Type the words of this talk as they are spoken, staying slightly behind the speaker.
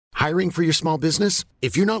Hiring for your small business?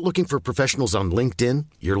 If you're not looking for professionals on LinkedIn,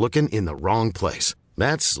 you're looking in the wrong place.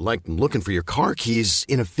 That's like looking for your car keys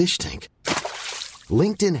in a fish tank.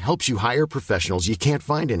 LinkedIn helps you hire professionals you can't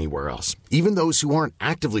find anywhere else, even those who aren't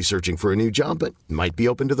actively searching for a new job but might be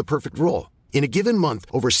open to the perfect role. In a given month,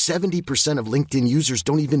 over 70% of LinkedIn users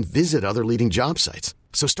don't even visit other leading job sites.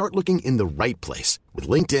 So start looking in the right place. With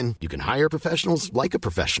LinkedIn, you can hire professionals like a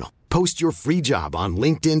professional. Post your free job on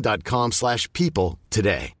linkedin.com/people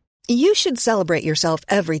today. You should celebrate yourself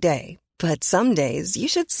every day, but some days you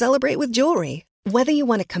should celebrate with jewelry. Whether you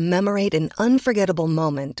want to commemorate an unforgettable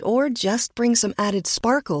moment or just bring some added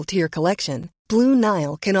sparkle to your collection, Blue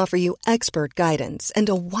Nile can offer you expert guidance and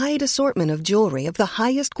a wide assortment of jewelry of the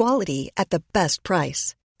highest quality at the best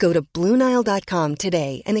price. Go to BlueNile.com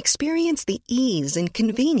today and experience the ease and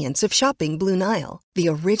convenience of shopping Blue Nile, the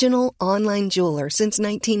original online jeweler since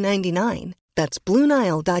 1999. That's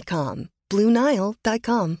BlueNile.com.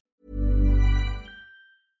 BlueNile.com.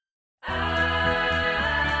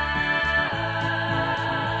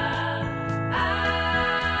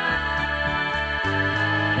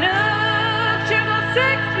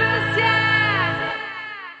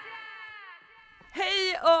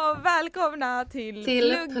 Hej och välkomna till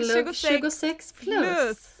Plugg 26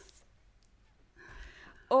 plus.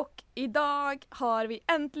 Och idag har vi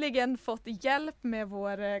äntligen fått hjälp med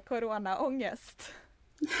vår coronaångest.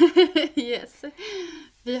 Yes.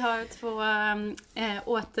 Vi har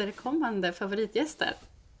 2 återkommande favoritgäster.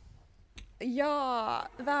 Ja,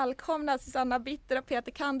 välkomna Susanna Bitter och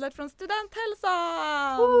Peter Kandler från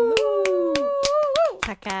Studenthälsan!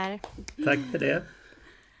 Tackar. Tack för det.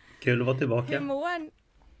 Kul att vara tillbaka.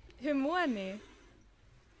 Hur mår ni?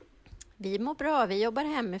 Vi mår bra, vi jobbar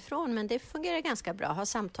hemifrån men det fungerar ganska bra. Har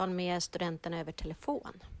samtal med studenterna över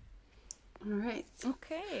telefon. All right.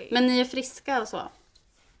 Okay. Men ni är friska och så?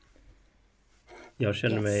 Jag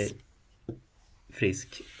känner mig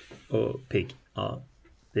frisk och pigg. Ja,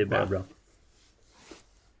 det är bara bra.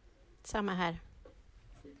 Samma här.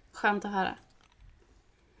 Skönt att höra.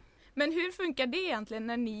 Men hur funkar det egentligen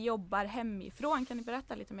när ni jobbar hemifrån? Kan ni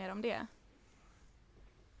berätta lite mer om det?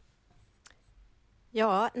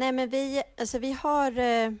 Ja, nej men vi har,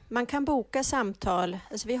 man kan boka samtal,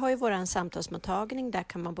 alltså vi har ju våran samtalsmottagning, där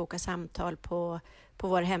kan man boka samtal på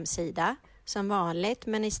vår hemsida som vanligt,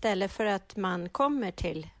 men istället för att man kommer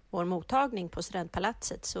till vår mottagning på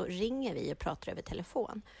Studentpalatset så ringer vi och pratar över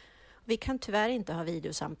telefon. Vi kan tyvärr inte ha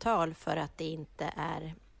videosamtal för att det inte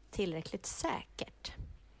är tillräckligt säkert.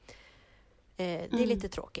 Det är lite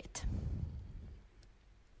tråkigt.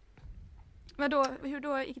 Hur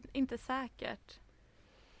då inte säkert?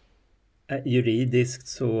 Juridiskt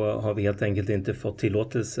så har vi helt enkelt inte fått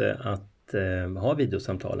tillåtelse att ha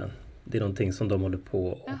videosamtalen. Det är någonting som de håller på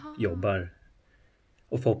och jobbar.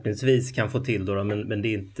 Och förhoppningsvis kan få till då, men det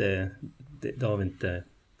är inte, det har vi inte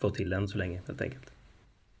fått till än så länge helt enkelt.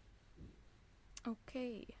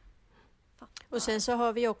 Okej. Och sen så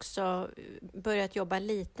har vi också börjat jobba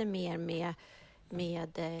lite mer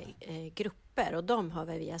med grupper, och de har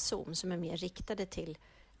vi via Zoom som är mer riktade till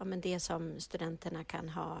det som studenterna kan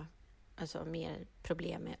ha mer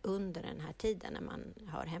problem med under den här tiden när man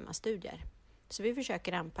har hemmastudier. Så vi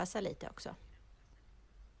försöker anpassa lite också.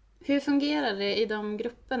 Hur fungerar det i de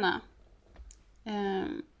grupperna?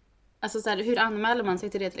 Hur anmäler man sig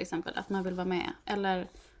till det till exempel, att man vill vara med? Eller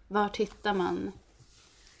var hittar man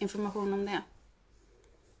information om det?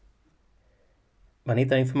 Man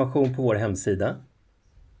hittar information på vår hemsida.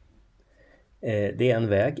 Det är en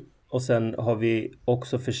väg. Och sen har vi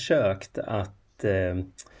också försökt att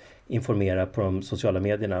informera på de sociala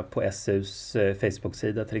medierna, på SUs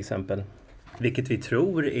Facebook-sida till exempel. Vilket vi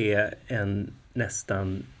tror är en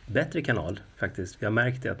nästan bättre kanal faktiskt. Vi har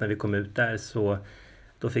märkt det att när vi kom ut där så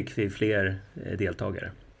då fick vi fler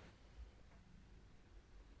deltagare.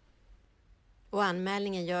 Och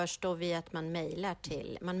anmälningen görs då via att man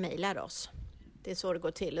mejlar oss. Det är så det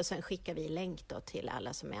går till, och sen skickar vi länk då till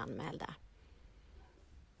alla som är anmälda.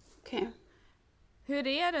 Okej. Hur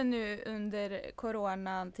är det nu under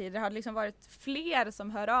coronatider? Har det liksom varit fler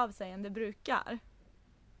som hör av sig än det brukar?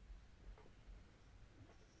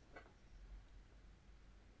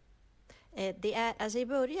 Det är, i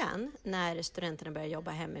början när studenterna började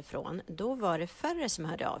jobba hemifrån, då var det färre som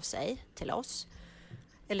hörde av sig till oss.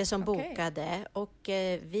 Eller som bokade. Och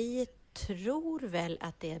vi tror väl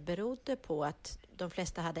att det berodde på att de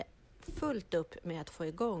flesta hade fullt upp med att få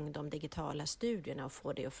igång de digitala studierna och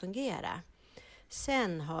få det att fungera.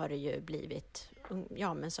 Sen har det ju blivit,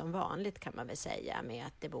 men som vanligt kan man väl säga, med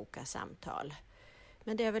att det bokas samtal.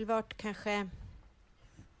 Men det har väl varit kanske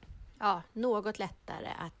något lättare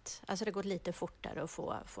alltså det går lite fortare att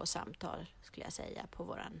få samtal, skulle jag säga,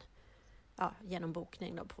 på genom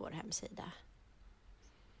bokning då på vår hemsida.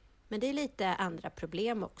 Men det är lite andra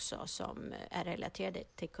problem också som är relaterade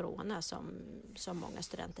till corona som många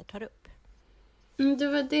studenter tar upp. Det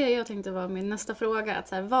var det jag tänkte var min nästa fråga. Att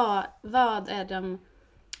så här, vad är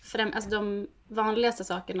de vanligaste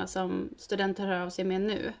sakerna som studenter hör av sig med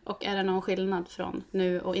nu? Och är det någon skillnad från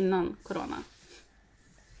nu och innan corona?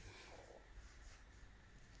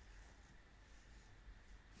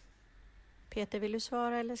 Peter, vill du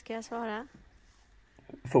svara eller ska jag svara?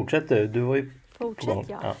 Fortsätt du var ju på gång.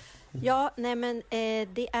 Ja, nej men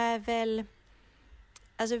det är väl...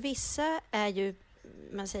 Alltså vissa är ju,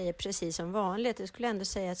 man säger precis som vanligt. Jag skulle ändå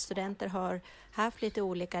säga att studenter har haft lite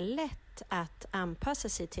olika lätt att anpassa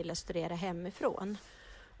sig till att studera hemifrån.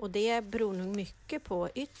 Och det beror nog mycket på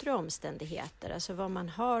yttre omständigheter. Alltså vad man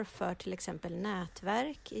har för till exempel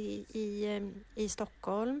nätverk i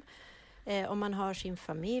Stockholm. Om man har sin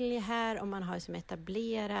familj här, om man har som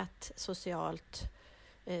etablerat socialt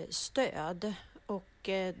stöd. Och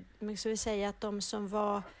man skulle säga att de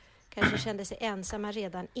som kanske kände sig ensamma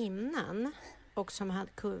redan innan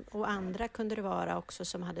och andra kunde det vara också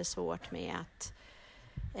som hade svårt med att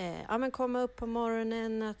komma upp på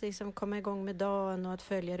morgonen, att liksom komma igång med dagen och att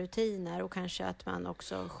följa rutiner och kanske att man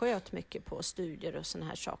också sköt mycket på studier och såna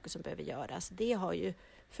här saker som behöver göras.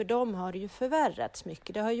 För dem har det ju förvärrats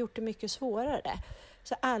mycket. Det har gjort det mycket svårare.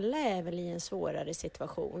 Så alla är väl i en svårare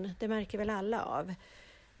situation. Det märker väl alla av.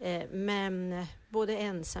 Men både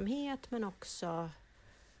ensamhet men också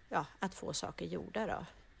att få saker gjorda då.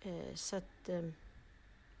 Så att det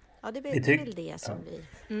är väl det som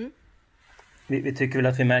vi tycker väl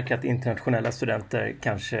att vi märker att internationella studenter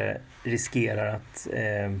kanske riskerar att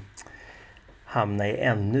hamna i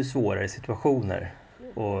ännu svårare situationer.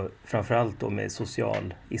 Och framförallt då med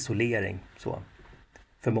social isolering. Så.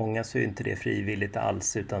 För många så är inte det frivilligt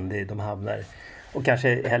alls, utan de hamnar och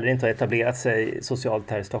kanske heller inte har etablerat sig socialt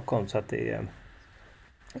här i Stockholm, så att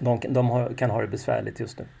de kan ha det besvärligt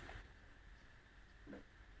just nu.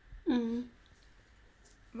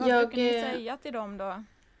 Vad brukar ni säga till dem då?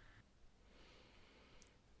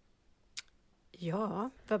 Ja,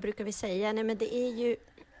 vad brukar vi säga? Nej, men det är ju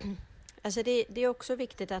alltså det är också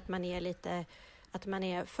viktigt att man är lite, att man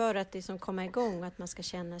är för att liksom komma igång, att man ska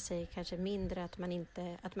känna sig kanske mindre,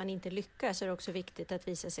 att man inte lyckas. Så är det också viktigt att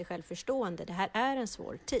visa sig självförstående. Det här är en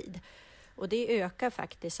svår tid och det ökar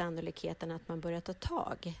faktiskt sannolikheten att man börjar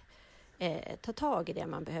ta tag i det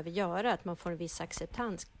man behöver göra, att man får en viss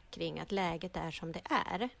acceptans kring att läget är som det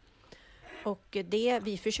är. Och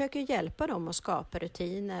vi försöker hjälpa dem att skapa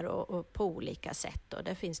rutiner och på olika sätt. Och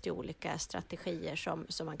där finns det olika strategier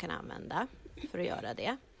som man kan använda för att göra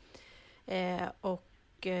det.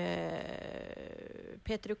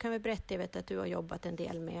 Peter, du kan väl berätta, jag vet att du har jobbat en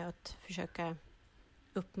del med att försöka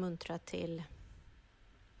uppmuntra till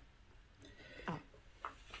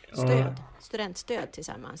studentstöd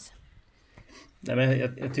tillsammans. Nej, men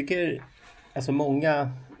jag tycker alltså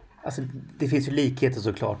många, alltså det finns ju likheter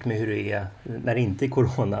såklart med hur det är när det inte är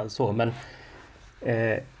corona så, men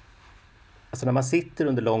alltså när man sitter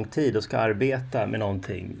under lång tid och ska arbeta med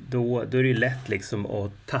någonting, då är det ju lätt liksom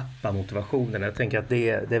att tappa motivationen. Jag tänker att det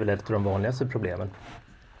är väl ett av de vanligaste problemen.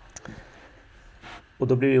 Och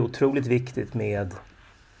då blir det otroligt viktigt med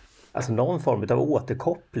alltså någon form av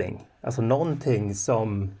återkoppling. Alltså någonting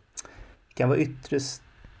som kan vara yttre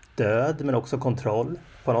stöd men också kontroll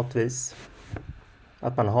på något vis.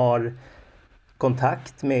 Att man har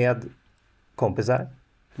kontakt med kompisar,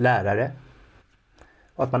 lärare.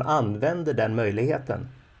 Och att man använder den möjligheten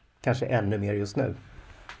kanske ännu mer just nu.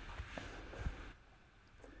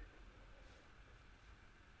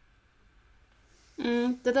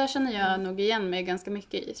 Det där känner jag nog igen mig ganska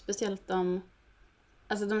mycket i. Speciellt de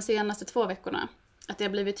senaste 2 veckorna. Att det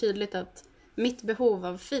har blivit tydligt att mitt behov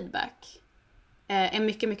av feedback är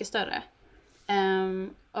mycket, mycket större.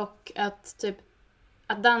 Och att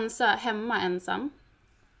att dansa hemma ensam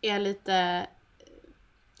är lite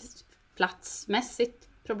platsmässigt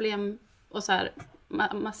problem och så här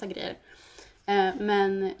massa grejer.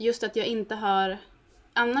 Men just att jag inte har,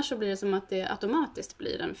 annars så blir det som att det automatiskt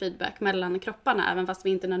blir en feedback mellan kropparna även fast vi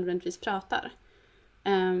inte nödvändigtvis pratar.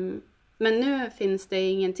 Men nu finns det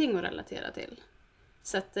ingenting att relatera till.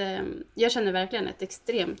 Så att jag känner verkligen ett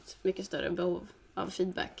extremt mycket större behov av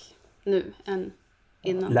feedback nu än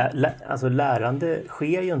innan. Alltså lärande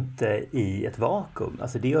sker ju inte i ett vakuum.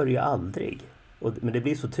 Alltså det gör det ju aldrig. Men det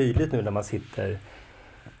blir så tydligt nu när man sitter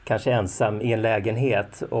kanske ensam i en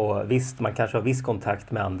lägenhet. Och visst, man kanske har viss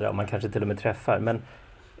kontakt med andra och man kanske till och med träffar. Men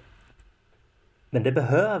Men det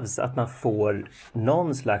behövs att man får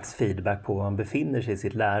någon slags feedback på var man befinner sig i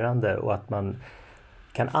sitt lärande och att man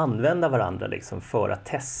kan använda varandra liksom för att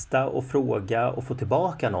testa och fråga och få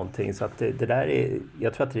tillbaka någonting. Så att det där är,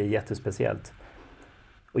 jag tror att det är jättespeciellt.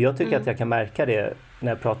 Och jag tycker att jag kan märka det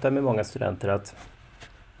när jag pratar med många studenter, att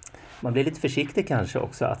man blir lite försiktig kanske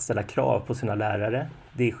också att ställa krav på sina lärare.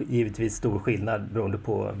 Det är givetvis stor skillnad beroende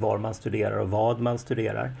på var man studerar och vad man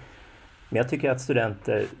studerar. Men jag tycker att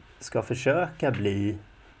studenter ska försöka bli,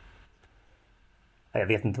 jag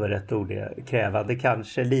vet inte vad rätt ord är, krävande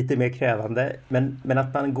kanske, lite mer krävande. Men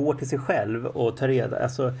att man går till sig själv och tar reda,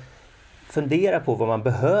 alltså fundera på vad man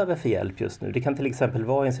behöver för hjälp just nu. Det kan till exempel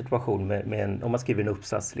vara en situation med om man skriver en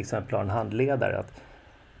uppsats, till exempel av en handledare, att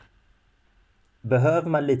behöver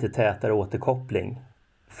man lite tätare återkoppling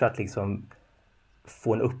för att liksom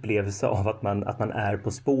få en upplevelse av att man är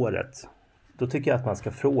på spåret. Då tycker jag att man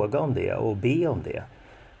ska fråga om det och be om det.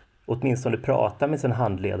 Åtminstone prata med sin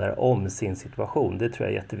handledare om sin situation. Det tror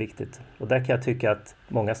jag är jätteviktigt. Och där kan jag tycka att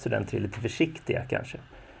många studenter är lite försiktiga kanske.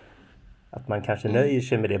 Att man kanske nöjer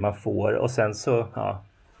sig med det man får och sen så, ja.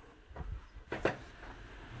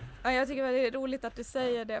 Ja, jag tycker det är roligt att du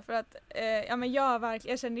säger det, för att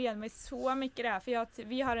jag känner igen mig så mycket i det här. För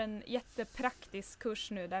vi har en jättepraktisk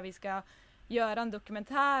kurs nu där vi ska göra en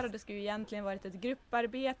dokumentär, och det ska ju egentligen varit ett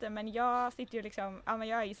grupparbete, men jag sitter ju liksom, jag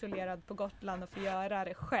är isolerad på Gotland och får göra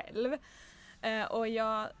det själv. Och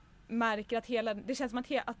jag märker att det känns som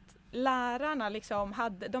att lärarna liksom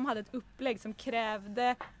hade ett upplägg som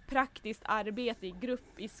krävde praktiskt arbete i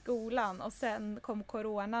grupp i skolan, och sen kom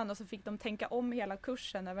coronan och så fick de tänka om hela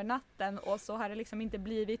kursen över natten, och så har det liksom inte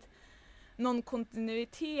blivit någon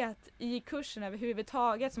kontinuitet i kursen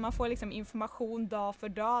överhuvudtaget, så man får liksom information dag för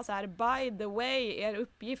dag så här: by the way, er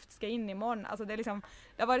uppgift ska in imorgon. Alltså det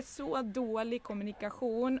har varit så dålig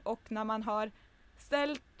kommunikation, och när man har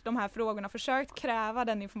ställt de här frågorna och försökt kräva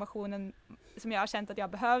den informationen som jag har känt att jag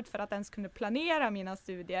behövt för att ens kunna planera mina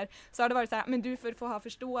studier, så har det varit så här: men du får ha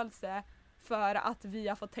förståelse för att vi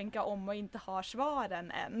har fått tänka om och inte har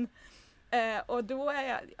svaren än. Och då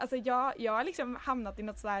är jag har liksom hamnat i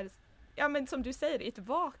något så här, ja men som du säger, i ett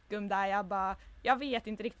vakuum där jag vet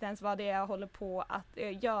inte riktigt ens vad det är jag håller på att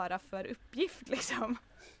göra för uppgift liksom.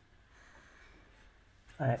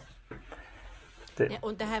 Nej.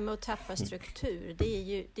 Och det här med att tappa struktur,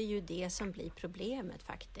 det är ju det som blir problemet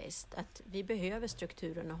faktiskt. Att vi behöver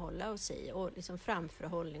strukturen att hålla oss i, och liksom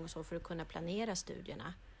framförhållning och så, för att kunna planera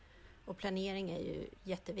studierna. Och planering är ju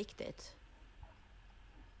jätteviktigt.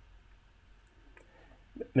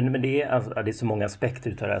 Men det är så många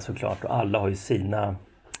aspekter utav det här såklart, och alla har ju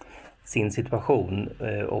sin situation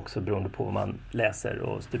också beroende på vad man läser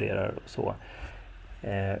och studerar och så.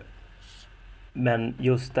 Men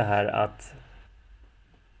just det här att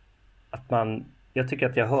jag tycker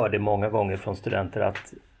att jag hör det många gånger från studenter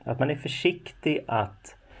att man är försiktig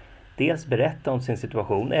att dels berätta om sin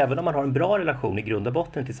situation, även om man har en bra relation i grund och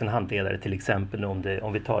botten till sin handledare, till exempel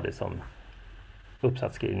om vi tar det som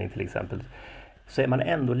uppsatsskrivning till exempel, så är man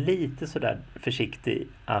ändå lite sådär försiktig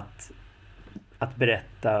att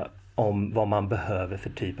berätta om vad man behöver för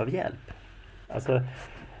typ av hjälp. Alltså,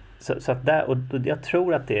 så att där, och jag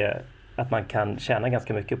tror att man kan tjäna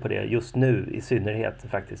ganska mycket på det just nu i synnerhet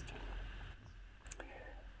faktiskt.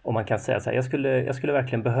 Och man kan säga så här: jag skulle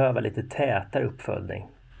verkligen behöva lite tätare uppföljning.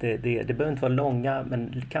 Det behöver inte vara långa,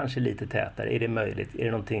 men kanske lite tätare. Är det möjligt? Är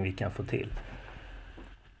det någonting vi kan få till?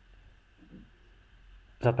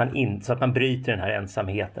 Så att man bryter den här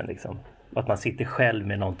ensamheten liksom. Att man sitter själv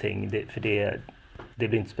med någonting, för det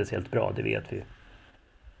blir inte speciellt bra, det vet vi.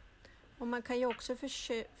 Och man kan ju också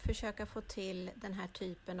försöka få till den här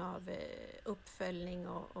typen av uppföljning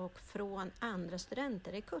och från andra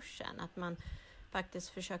studenter i kursen. Att man faktiskt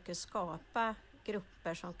försöker skapa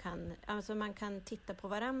grupper som man kan titta på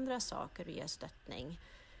varandras saker och ge stöttning.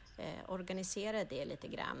 Organisera det lite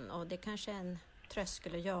grann, och det kanske är en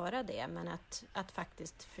tröskel att göra det, men att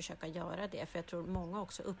faktiskt försöka göra det, för jag tror många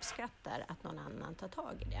också uppskattar att någon annan tar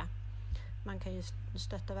tag i det. Man kan ju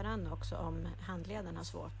stötta varandra också om handledaren har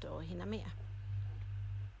svårt att hinna med.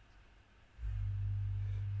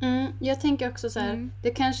 Jag tänker också så här,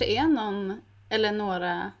 det kanske är någon eller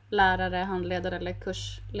några lärare, handledare eller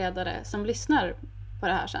kursledare som lyssnar på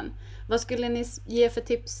det här sen. Vad skulle ni ge för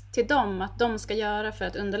tips till dem att de ska göra för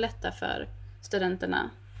att underlätta för studenterna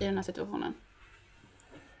i den här situationen?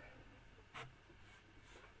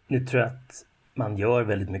 Nu tror jag att man gör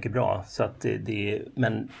väldigt mycket bra, så att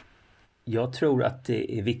men jag tror att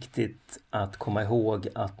det är viktigt att komma ihåg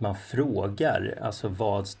att man frågar,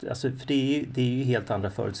 för det är ju helt andra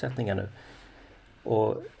förutsättningar nu.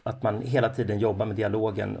 Och att man hela tiden jobbar med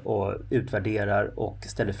dialogen och utvärderar och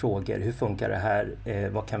ställer frågor. Hur funkar det här?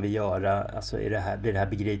 Vad kan vi göra? Alltså blir det här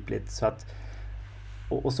begripligt? Så att,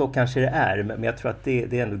 och så kanske det är, men jag tror att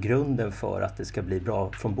det är ändå grunden för att det ska bli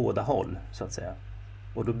bra från båda håll, så att säga.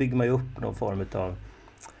 Och då bygger man ju upp någon form av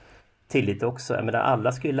tillit också. Jag menar,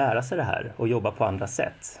 alla ska ju lära sig det här och jobba på andra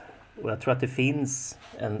sätt. Och jag tror att det finns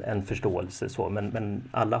en förståelse så, men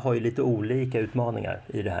alla har ju lite olika utmaningar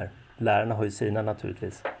i det här. Lärarna har ju sina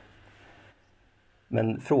naturligtvis.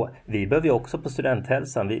 Men vi behöver ju också på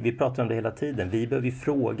studenthälsan, vi pratar om det hela tiden, vi behöver ju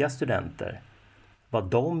fråga studenter vad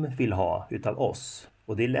de vill ha utav oss.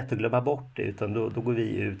 Och det är lätt att glömma bort det, utan då går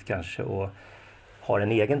vi ut kanske och har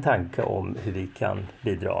en egen tanke om hur vi kan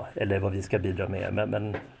bidra eller vad vi ska bidra med.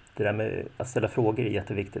 Men det där med att ställa frågor är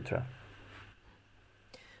jätteviktigt, tror jag.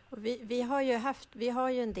 Och vi har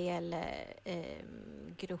ju en del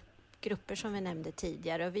grupper som vi nämnde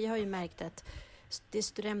tidigare, och vi har ju märkt att det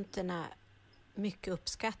studenterna mycket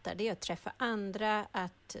uppskattar, det är att träffa andra,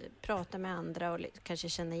 att prata med andra och kanske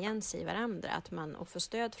känna igen sig i varandra, och få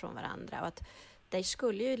stöd från varandra. Och att där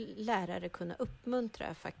skulle ju lärare kunna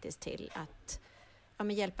uppmuntra faktiskt till att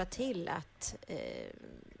hjälpa till att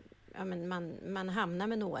man hamnar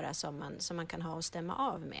med några som man kan ha och stämma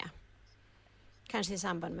av med. Kanske i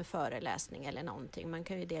samband med föreläsning eller någonting. Man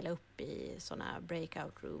kan ju dela upp i sådana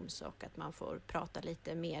breakout rooms och att man får prata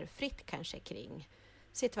lite mer fritt kanske kring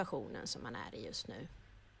situationen som man är i just nu.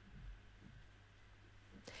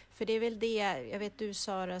 För det är väl det, jag vet du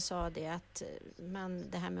Sara sa det, att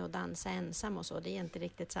det här med att dansa ensam och så, det är inte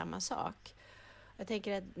riktigt samma sak. Jag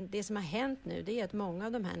tänker att det som har hänt nu, det är att många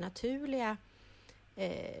av de här naturliga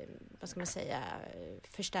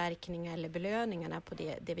förstärkningar eller belöningarna på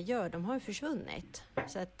det vi gör, de har ju försvunnit.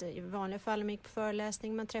 Så att i vanliga fall man gick på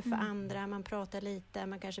föreläsning, man träffar andra, man pratar lite,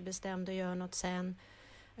 man kanske bestämde att göra något sen.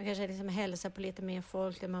 Man kanske liksom hälsar på lite mer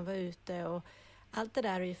folk när man var ute, och allt det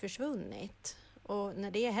där har ju försvunnit. Och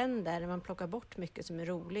när det händer, när man plockar bort mycket som är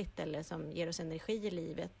roligt eller som ger oss energi i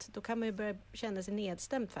livet, då kan man ju börja känna sig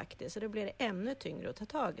nedstämd faktiskt. Så då blir det ännu tyngre att ta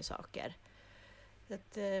tag i saker. Så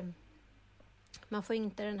att man får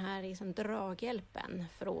inte den här liksom draghjälpen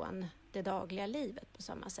från det dagliga livet på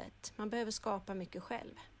samma sätt. Man behöver skapa mycket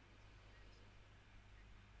själv.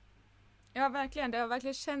 Ja, verkligen. Det har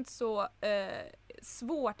verkligen känts så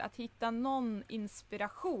svårt att hitta någon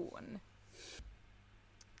inspiration.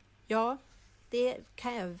 Ja, det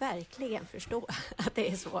kan jag verkligen förstå att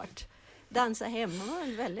det är svårt. Dansa hemma var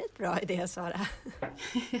en väldigt bra idé, Sara.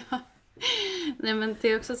 Ja. Nej, men det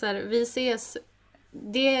är också så här, vi ses.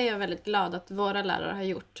 Det är jag väldigt glad att våra lärare har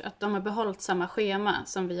gjort. Att de har behållit samma schema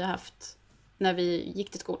som vi har haft när vi gick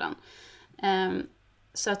till skolan.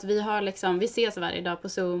 Så att vi ses varje dag på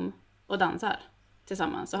Zoom och dansar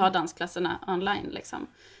tillsammans. Och har dansklasserna online liksom.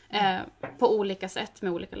 På olika sätt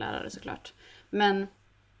med olika lärare såklart. Men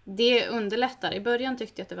det underlättar. I början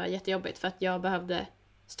tyckte jag att det var jättejobbigt för att jag behövde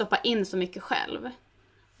stoppa in så mycket själv.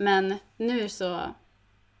 Men nu så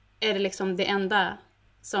är det liksom det enda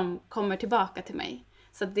som kommer tillbaka till mig.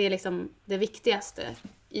 Så det är liksom det viktigaste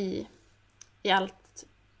i allt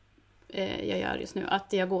jag gör just nu.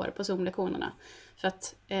 Att jag går på Zoom-lektionerna. För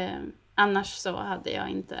att annars så hade jag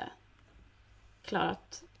inte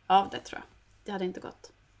klarat av det, tror jag. Det hade inte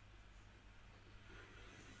gått.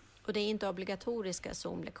 Och det är inte obligatoriska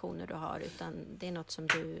Zoom-lektioner du har, utan det är något som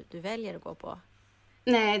du väljer att gå på?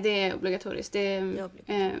 Nej, det är obligatoriskt.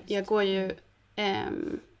 Jag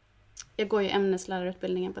går ju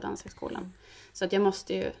ämneslärarutbildningen på Danshögskolan. Så att jag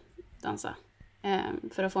måste ju dansa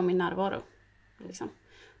för att få min närvaro. Liksom.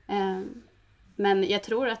 Men jag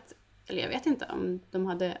tror att, eller jag vet inte om de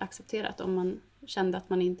hade accepterat om man kände att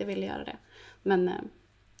man inte ville göra det. Men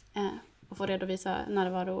att få redovisa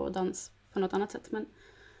närvaro och dans på något annat sätt.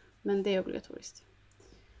 Men det är obligatoriskt.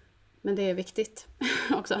 Men det är viktigt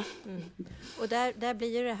också. Mm. Och där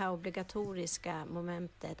blir ju det här obligatoriska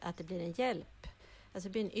momentet att det blir en hjälp. Alltså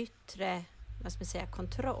det blir en yttre,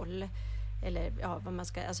 kontroll. Eller vad man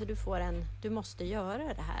ska, alltså du måste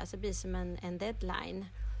göra det här. Alltså det blir som en deadline.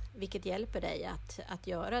 Vilket hjälper dig att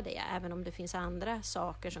göra det. Även om det finns andra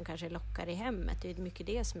saker som kanske lockar i hemmet. Det är mycket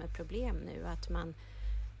det som är problem nu. Att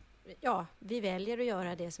vi väljer att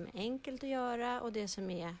göra det som är enkelt att göra och det som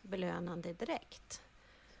är belönande direkt.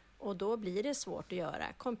 Och då blir det svårt att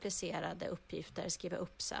göra komplicerade uppgifter, skriva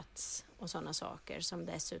uppsats och sådana saker som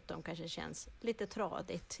dessutom kanske känns lite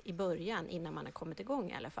tradigt i början innan man har kommit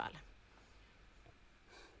igång i alla fall.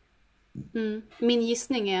 Min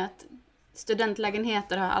gissning är att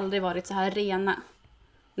studentlägenheter har aldrig varit så här rena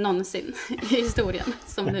någonsin i historien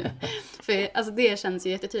som nu. För alltså, det känns ju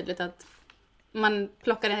jättetydligt att man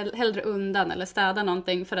plockar hellre undan eller städar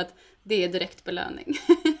någonting för att det är direkt belöning.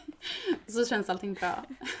 Så känns allting bra.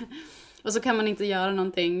 Och så kan man inte göra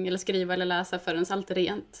någonting eller skriva eller läsa förrän allt är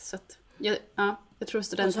rent. Så att, jag tror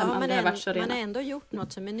studenten aldrig har varit så rena. Man har ändå gjort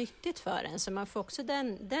något som är nyttigt för en, så man får också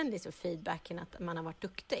den liksom feedbacken att man har varit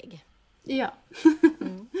duktig. Ja.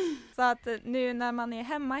 Så att nu när man är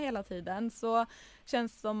hemma hela tiden så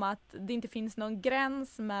känns det som att det inte finns någon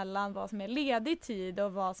gräns mellan vad som är ledig tid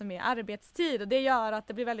och vad som är arbetstid. Och det gör att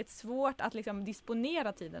det blir väldigt svårt att liksom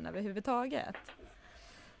disponera tiden överhuvudtaget.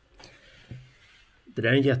 Det där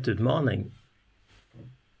är en jätteutmaning.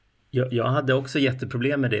 Jag hade också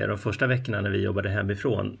jätteproblem med det de första veckorna när vi jobbade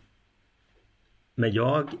hemifrån. Men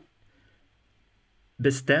jag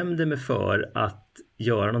bestämde mig för att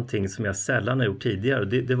göra någonting som jag sällan har gjort tidigare.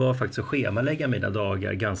 Det var faktiskt att schemalägga mina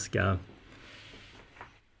dagar ganska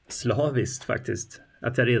slaviskt faktiskt.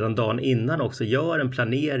 Att jag redan dagen innan också gör en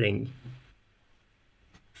planering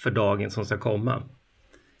för dagen som ska komma.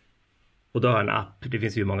 Och då har jag en app, det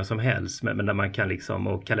finns ju många som helst, men där man kan liksom,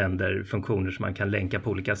 och kalenderfunktioner som man kan länka på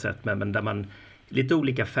olika sätt, men där man lite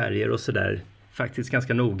olika färger och sådär faktiskt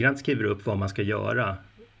ganska noggrant skriver upp vad man ska göra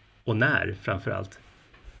och när framförallt.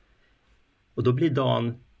 Och då blir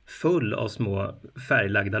dagen full av små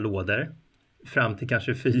färglagda lådor fram till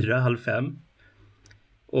kanske 4, halv 5.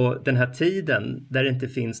 Och den här tiden där det inte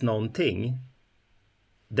finns någonting,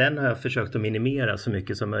 den har jag försökt att minimera så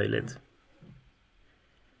mycket som möjligt.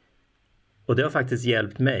 Och det har faktiskt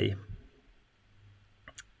hjälpt mig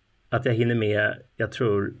att jag hinner med, jag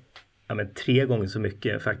tror, 3 gånger så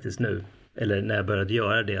mycket faktiskt nu. Eller när jag började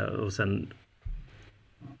göra det. Och sen,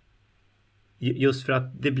 just för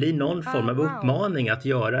att det blir någon form av uppmaning att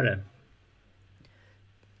göra det.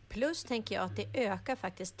 Plus tänker jag att det ökar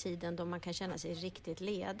faktiskt tiden då man kan känna sig riktigt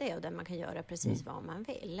ledig och där man kan göra precis vad man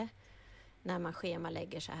vill. När man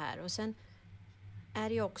schemalägger så här. Och sen är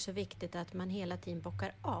det ju också viktigt att man hela tiden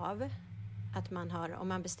bockar av. Att man har, om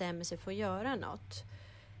man bestämmer sig för att göra något.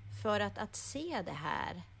 För att se det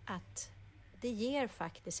här, att det ger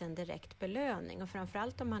faktiskt en direkt belöning. Och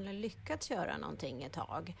framförallt om man har lyckats göra någonting ett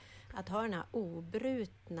tag. Att ha den här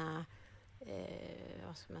obrutna,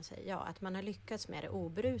 vad ska man säga? Ja, att man har lyckats med det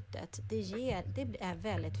obrutet. Det är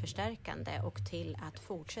väldigt förstärkande och till att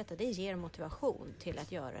fortsätta. Det ger motivation till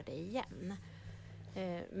att göra det igen.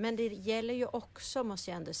 Men det gäller ju också,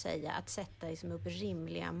 måste jag ändå säga, att sätta liksom upp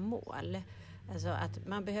rimliga mål. Alltså att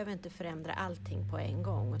man behöver inte förändra allting på en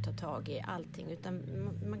gång och ta tag i allting, utan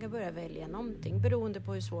man kan börja välja någonting beroende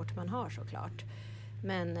på hur svårt man har såklart.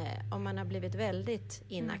 Men om man har blivit väldigt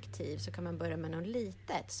inaktiv så kan man börja med något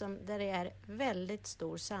litet där det är väldigt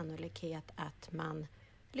stor sannolikhet att man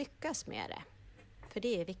lyckas med det. För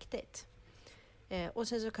det är viktigt. Och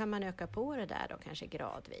sen så kan man öka på det där då kanske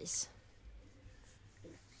gradvis.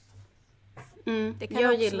 Det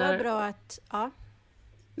kan också vara bra att... Ja.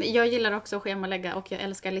 Jag gillar också att schemalägga och jag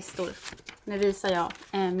älskar listor. Nu visar jag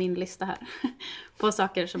min lista här på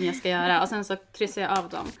saker som jag ska göra och sen så kryssar jag av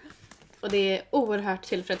dem. Och det är oerhört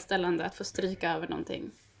tillfredsställande att få stryka över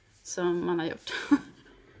någonting som man har gjort.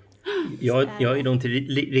 Jag är nog inte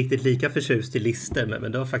riktigt lika förtjust i listor,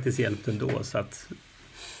 men det har faktiskt hjälpt ändå. Så att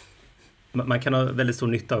man kan ha väldigt stor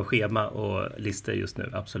nytta av schema och listor just nu,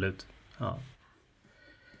 absolut. Ja.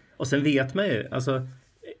 Och sen vet man ju, alltså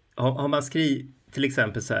har man skrivit till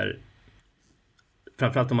exempel så här,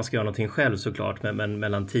 framförallt om man ska göra någonting själv såklart, men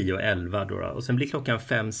mellan 10 och 11 då, och sen blir klockan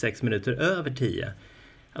 5-6 minuter över 10.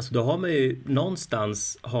 Alltså då har man ju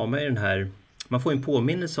någonstans, den här, man får en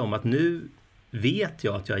påminnelse om att nu vet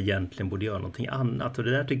jag att jag egentligen borde göra någonting annat, och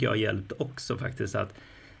det där tycker jag har hjälpt också faktiskt, att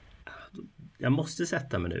jag måste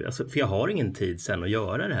sätta mig nu, alltså, för jag har ingen tid sen att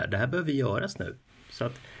göra det här behöver göras nu. Så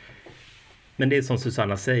att, men det är som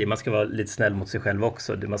Susanna säger, man ska vara lite snäll mot sig själv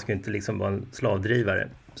också. Man ska inte liksom vara en slavdrivare.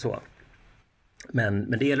 Så.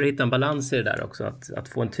 Men det gäller att hitta en balans i det där också. Att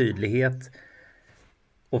få en tydlighet.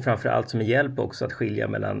 Och framförallt som en hjälp också att skilja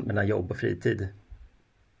mellan jobb och fritid.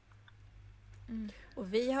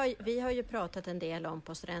 Och vi har ju pratat en del om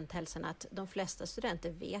på Studenthälsan att de flesta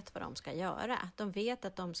studenter vet vad de ska göra. De vet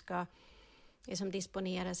att de ska liksom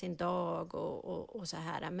disponera sin dag och så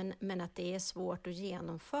här. Men att det är svårt att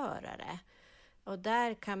genomföra det. Och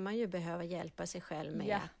där kan man ju behöva hjälpa sig själv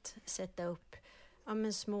med att sätta upp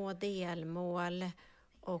små delmål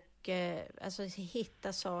och alltså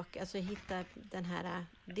hitta saker, alltså hitta den här,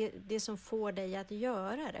 det som får dig att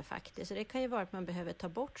göra det faktiskt. Så det kan ju vara att man behöver ta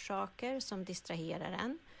bort saker som distraherar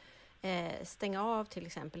en. Stänga av till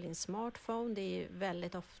exempel din smartphone, det är ju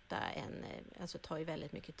väldigt ofta alltså tar ju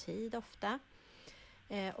väldigt mycket tid ofta.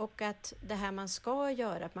 Och att det här man ska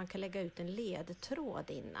göra, att man kan lägga ut en ledtråd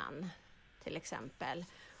innan till exempel.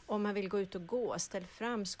 om man vill gå ut och gå, ställ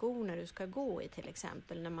fram skorna du ska gå i till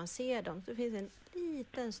exempel. När man ser dem så finns en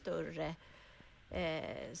liten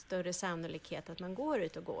större sannolikhet att man går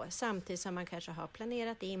ut och går. Samtidigt som man kanske har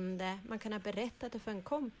planerat in det. Man kan ha berättat det för en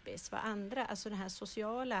kompis. Vad andra, alltså den här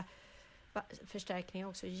sociala förstärkningen är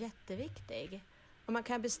också jätteviktig. Och man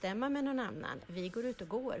kan bestämma med någon annan. Vi går ut och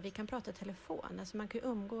går. Vi kan prata telefon. Alltså man kan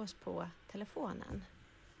umgås på telefonen.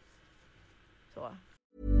 Så.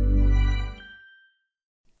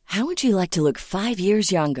 How would you like to look 5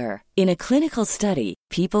 years younger? In a clinical study,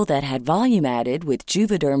 people that had volume added with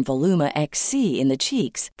Juvederm Voluma XC in the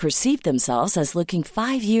cheeks perceived themselves as looking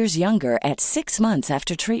 5 years younger at 6 months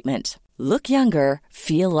after treatment. Look younger,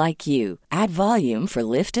 feel like you. Add volume for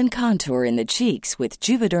lift and contour in the cheeks with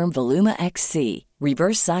Juvederm Voluma XC.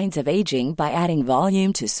 Reverse signs of aging by adding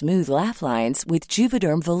volume to smooth laugh lines with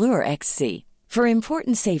Juvederm Volure XC. For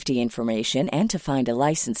important safety information and to find a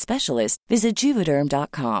licensed specialist, visit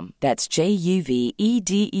Juvederm.com. That's JUVEDERM.com.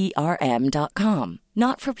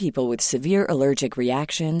 Not for people with severe allergic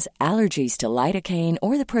reactions, allergies to lidocaine,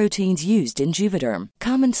 or the proteins used in Juvederm.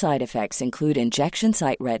 Common side effects include injection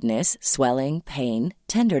site redness, swelling, pain,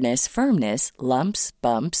 tenderness, firmness, lumps,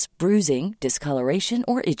 bumps, bruising, discoloration,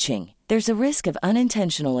 or itching. There's a risk of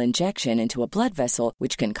unintentional injection into a blood vessel,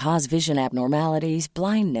 which can cause vision abnormalities,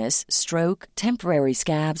 blindness, stroke, temporary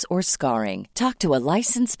scabs, or scarring. Talk to a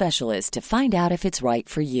licensed specialist to find out if it's right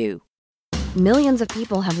for you. Millions of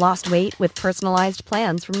people have lost weight with personalized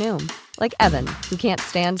plans from Noom. Like Evan, who can't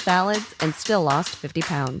stand salads and still lost 50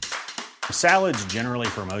 pounds. Salads generally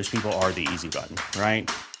for most people are the easy button,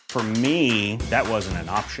 right? For me, that wasn't an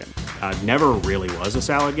option. I never really was a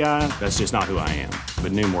salad guy. That's just not who I am.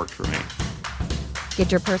 But Noom worked for me.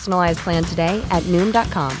 Get your personalized plan today at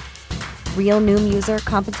Noom.com. Real Noom user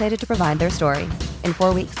compensated to provide their story. In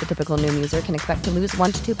 4 weeks, the typical Noom user can expect to lose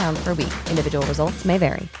 1 to 2 pounds per week. Individual results may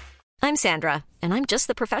vary. I'm Sandra, and I'm just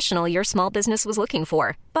the professional your small business was looking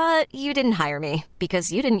for. But you didn't hire me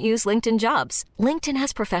because you didn't use LinkedIn Jobs. LinkedIn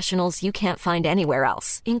has professionals you can't find anywhere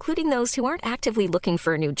else, including those who aren't actively looking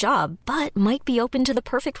for a new job, but might be open to the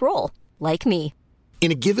perfect role, like me.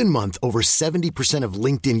 In a given month, over 70% of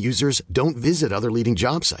LinkedIn users don't visit other leading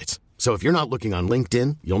job sites. So if you're not looking on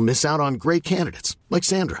LinkedIn, you'll miss out on great candidates like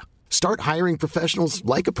Sandra. Start hiring professionals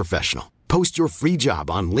like a professional. Post your free job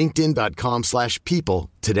on linkedin.com/people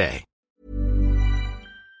today.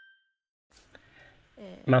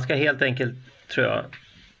 Man ska helt enkelt, tror jag,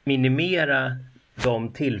 minimera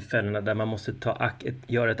de tillfällena där man måste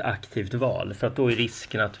göra ett aktivt val. För att då är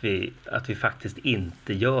risken att vi faktiskt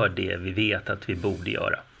inte gör det vi vet att vi borde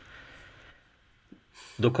göra.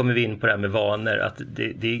 Då kommer vi in på det här med vanor. Att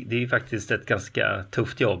det är faktiskt ett ganska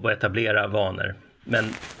tufft jobb att etablera vanor.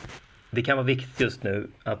 Men det kan vara viktigt just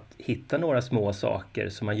nu att hitta några små saker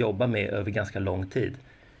som man jobbar med över ganska lång tid.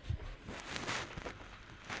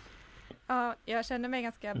 Ja, jag känner mig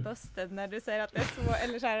ganska busted när du säger att det är så,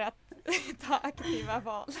 eller så här, att ta aktiva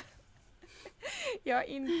val. Jag är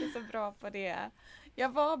inte så bra på det. Jag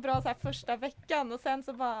var bra så här första veckan och sen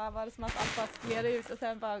så bara var det som att allt bara skled ut och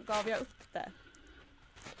sen bara gav jag upp det.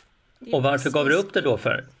 Och varför gav du upp det då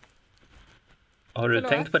för? Har du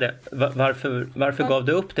tänkt på det? Varför gav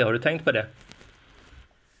du upp det? Har du tänkt på det?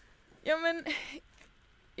 Ja men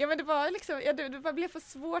det var liksom, det bara blev för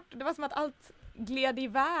svårt. Det var som att allt gled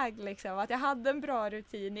iväg liksom. Att jag hade en bra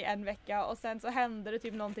rutin i en vecka och sen så hände det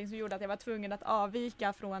typ någonting som gjorde att jag var tvungen att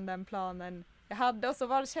avvika från den planen jag hade. Och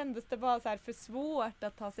så kändes det bara så här för svårt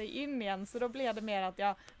att ta sig in igen. Så då blev det mer att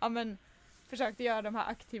jag försökte göra de här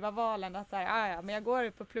aktiva valen. Att så här, men jag går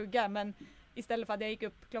upp och pluggar. Men istället för att jag gick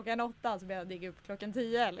upp klockan 8 så blev jag gick upp klockan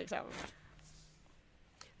 10 liksom.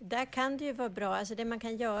 Där kan det ju vara bra, alltså det man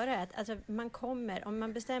kan göra är att om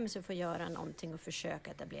man bestämmer sig för att göra någonting och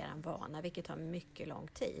försöka etablera en vana, vilket tar mycket lång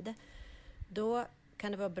tid, då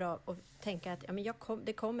kan det vara bra att tänka att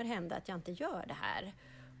det kommer hända att jag inte gör det här.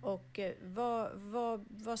 Och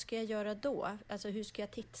vad ska jag göra då? Alltså hur ska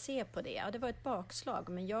jag se på det? Ja, det var ett bakslag,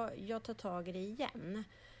 men jag tar tag i det igen.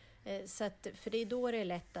 Så att, för det är då det är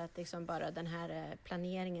lätt att liksom bara den här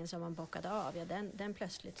planeringen som man bockade av, den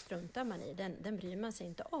plötsligt struntar man i. Den bryr man sig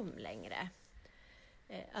inte om längre.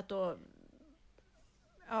 Att då,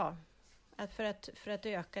 för att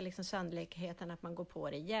öka liksom sannolikheten att man går på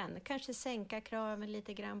det igen. Kanske sänka kraven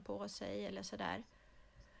lite grann på sig eller sådär.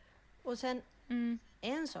 Och sen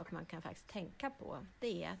en sak man kan faktiskt tänka på,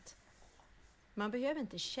 det är att man behöver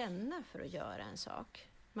inte känna för att göra en sak.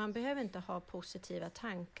 Man behöver inte ha positiva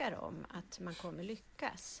tankar om att man kommer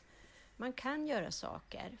lyckas. Man kan göra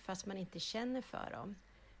saker fast man inte känner för dem.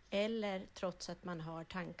 Eller trots att man har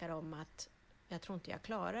tankar om att jag tror inte jag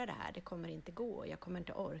klarar det här, det kommer inte gå, jag kommer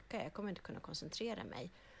inte orka, jag kommer inte kunna koncentrera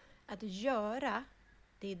mig. att göra,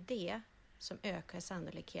 det är det som ökar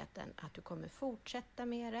sannolikheten att du kommer fortsätta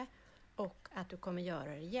med det och att du kommer göra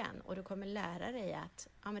det igen. Och du kommer lära dig att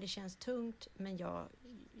men det känns tungt, men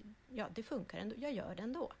det funkar ändå. Jag gör det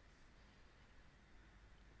ändå.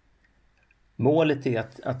 Målet är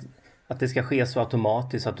att det ska ske så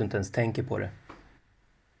automatiskt att du inte ens tänker på det.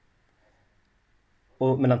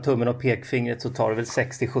 Och mellan tummen och pekfingret så tar det väl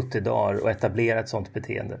 60-70 dagar att etablera ett sånt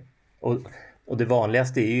beteende. Och det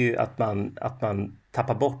vanligaste är ju att man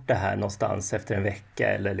tappar bort det här någonstans efter en vecka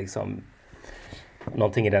eller liksom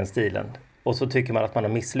någonting i den stilen. Och så tycker man att man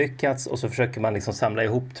har misslyckats och så försöker man liksom samla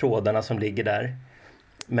ihop trådarna som ligger där.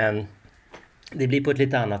 Men det blir på ett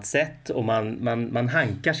lite annat sätt och man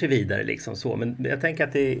hankar sig vidare liksom så. Men jag tänker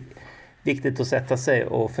att det är viktigt att sätta sig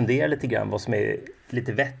och fundera lite grann vad som är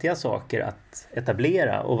lite vettiga saker att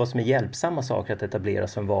etablera och vad som är hjälpsamma saker att etablera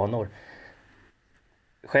som vanor.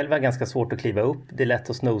 Själv är det ganska svårt att kliva upp, det är lätt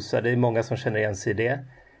att snosa, det är många som känner igen sig i det.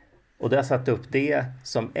 Och då har jag satt upp det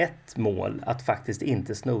som ett mål, att faktiskt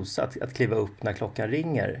inte snosa, att kliva upp när klockan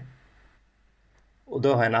ringer. Och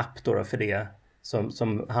då har jag en app då för det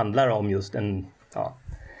som handlar om just en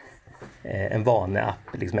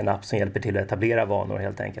vaneapp, liksom en app som hjälper till att etablera vanor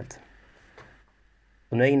helt enkelt.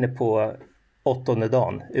 Och nu är jag inne på 8:e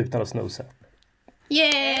dagen utan att snosa.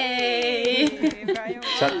 Yay! Bra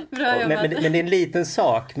jobbat. Men det är en liten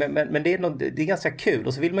sak, men det är ganska kul.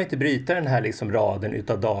 Och så vill man inte bryta den här liksom raden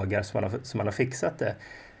utav dagar som man har fixat det.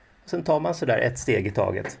 Och sen tar man så där ett steg i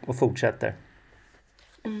taget och fortsätter.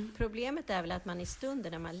 Problemet är väl att man i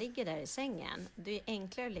stunden när man ligger där i sängen, det är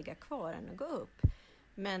enklare att ligga kvar än att gå upp.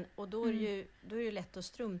 Och då är det ju lätt att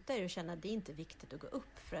strunta i och känna att det är inte viktigt att gå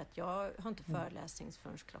upp för att jag har inte föreläsning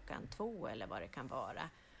förrän klockan 2 eller vad det kan vara.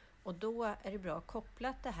 Och då är det bra att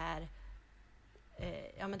koppla det här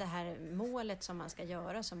det här målet som man ska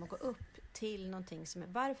göra, som att gå upp, till någonting som är,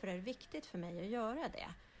 varför är det viktigt för mig att göra det?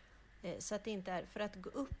 Så att det inte är, för att gå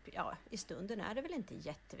upp, i stunden är det väl inte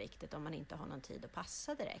jätteviktigt om man inte har någon tid att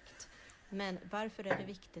passa direkt. Men varför är det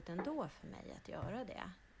viktigt ändå för mig att göra det?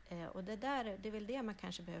 Och det är väl det man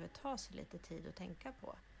kanske behöver ta sig lite tid att tänka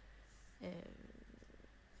på.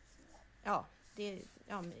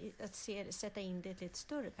 Att sätta in det i ett lite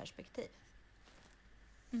större perspektiv.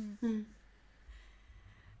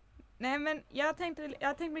 Nej, men jag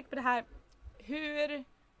tänkte mycket på det här, hur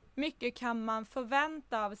mycket kan man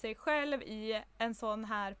förvänta av sig själv i en sån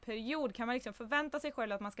här period? Kan man liksom förvänta sig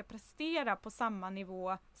själv att man ska prestera på samma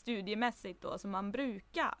nivå studiemässigt då som man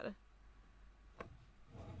brukar?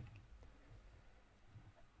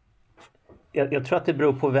 Jag tror att det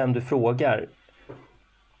beror på vem du frågar.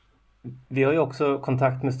 Vi har ju också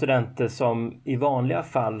kontakt med studenter som i vanliga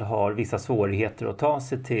fall har vissa svårigheter att ta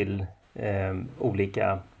sig till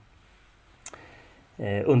olika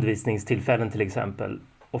undervisningstillfällen till exempel.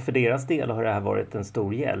 Och för deras del har det här varit en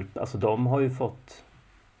stor hjälp. Alltså de har ju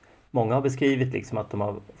många har beskrivit liksom att de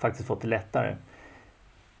har faktiskt fått det lättare.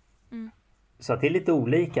 Så att det är lite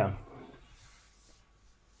olika.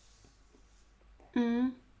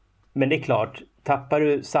 Men det är klart, tappar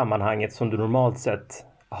du sammanhanget som du normalt sett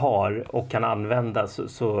har och kan använda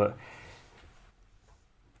så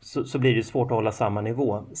blir det svårt att hålla samma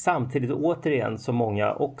nivå. Samtidigt återigen som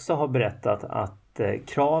många också har berättat att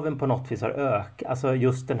kraven på något vis har ökat. Alltså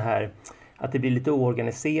just den här att det blir lite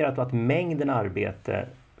oorganiserat och att mängden arbete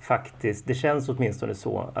faktiskt, det känns åtminstone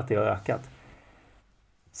så att det har ökat.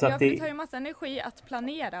 Så för det tar ju massa energi att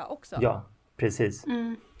planera också. Ja, precis.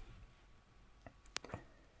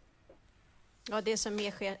 Ja, det som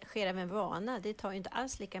sker av en vana, det tar ju inte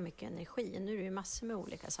alls lika mycket energi. Nu är det ju massor med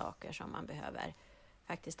olika saker som man behöver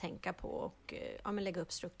faktiskt tänka på och lägga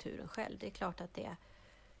upp strukturen själv. Det är klart att jag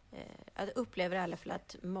upplever i alla fall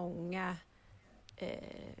att många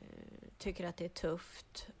tycker att det är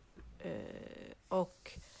tufft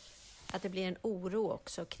och att det blir en oro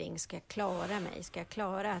också kring, ska jag klara mig? Ska jag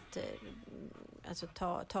klara att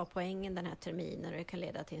ta poängen den här terminen? Och det kan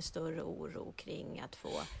leda till en större oro kring att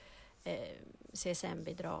få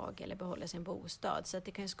CSN-bidrag eller behålla sin bostad. Så att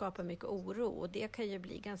det kan skapa mycket oro och det kan ju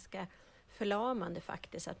bli ganska förlamande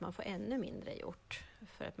faktiskt, att man får ännu mindre gjort.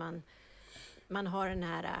 För att man har den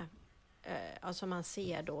här, alltså man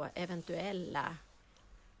ser då eventuella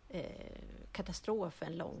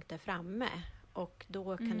katastrofen långt där framme. Och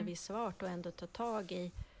då kan det bli svårt att ändå ta tag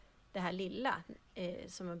i det här lilla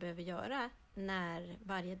som man behöver göra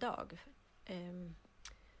varje dag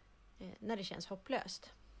när det känns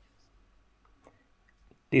hopplöst.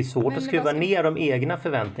 Det är svårt att skruva ner de egna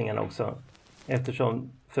förväntningarna också.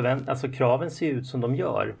 Eftersom kraven ser ut som de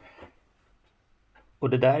gör. Och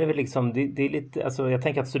det där är väl liksom, det är lite, alltså jag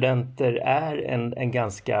tänker att studenter är en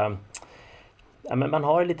ganska ja, men man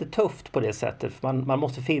har det lite tufft på det sättet. Man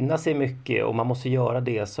måste finna sig mycket och man måste göra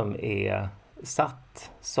det som är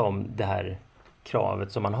satt som det här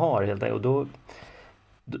kravet som man har. Helt enkelt. Och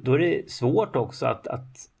då är det svårt också att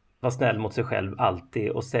vara snäll mot sig själv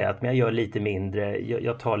alltid och säga att men jag gör lite mindre,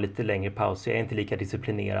 jag tar lite längre paus, jag är inte lika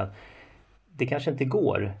disciplinerad. Det kanske inte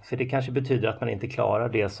går, för det kanske betyder att man inte klarar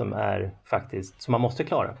det som är faktiskt som man måste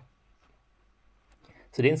klara.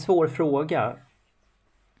 Så det är en svår fråga.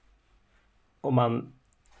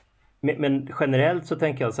 Men generellt så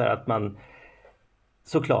tänker jag så här att man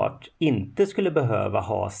såklart inte skulle behöva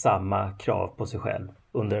ha samma krav på sig själv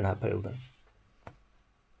under den här perioden.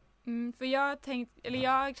 För jag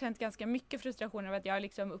har känt ganska mycket frustration över att jag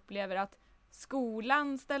liksom upplever att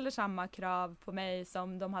skolan ställer samma krav på mig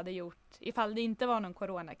som de hade gjort ifall det inte var någon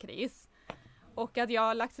coronakris. Och att jag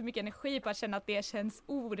har lagt så mycket energi på att känna att det känns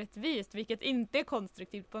orättvist, vilket inte är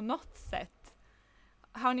konstruktivt på något sätt.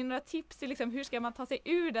 Har ni några tips till liksom, hur ska man ta sig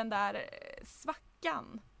ur den där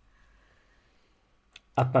svackan?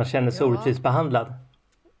 Att man känner sig orättvist behandlad?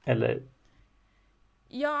 Eller?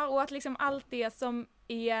 Ja, och att liksom allt det som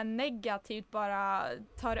är negativt bara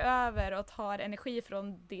tar över och tar energi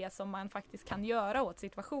från det som man faktiskt kan göra åt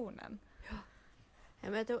situationen. Ja,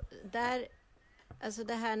 men alltså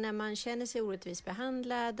det här när man känner sig orättvist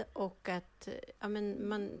behandlad och att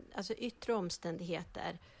alltså yttre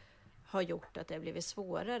omständigheter har gjort att det har blivit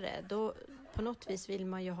svårare, då på något vis vill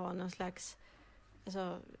man ju ha någon slags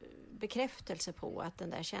bekräftelse på att den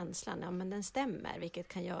där känslan, men den stämmer, vilket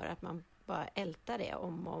kan göra att man bara ältar det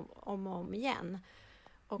om och om igen.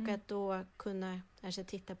 Och att då kunna kanske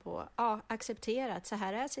titta på, acceptera att så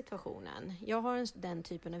här är situationen. Jag har den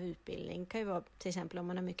typen av utbildning. Kan ju vara till exempel om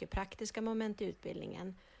man har mycket praktiska moment i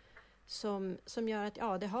utbildningen som gör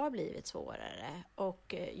att det har blivit svårare.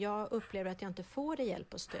 Och jag upplever att jag inte får det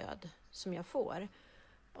hjälp och stöd som jag får.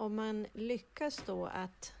 Om man lyckas då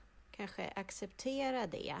att kanske acceptera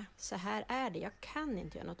det, så här är det, jag kan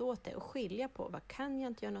inte göra något åt det, och skilja på vad kan jag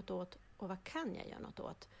inte göra något åt och vad kan jag göra något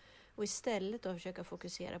åt. Och istället då försöka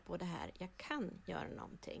fokusera på det här jag kan göra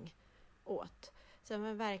någonting åt. Så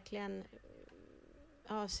man verkligen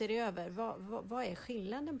ser över vad är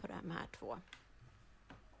skillnaden på de här två.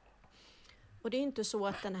 Och det är inte så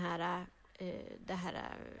att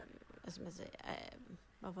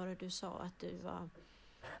vad var det du sa, att du var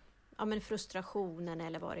frustrationen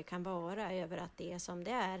eller vad det kan vara över att det är som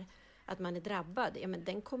det är, att man är drabbad, men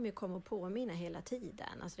den kommer ju komma och påminna hela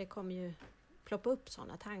tiden. Alltså det kommer ju ploppa upp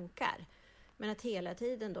sådana tankar. Men att hela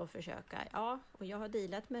tiden då försöka, och jag har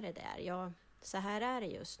dealat med det där, så här är det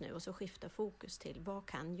just nu, och så skifta fokus till vad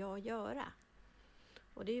kan jag göra?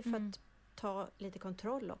 Och det är ju för att ta lite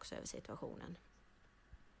kontroll också över situationen.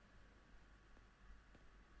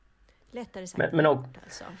 Lättare sagt men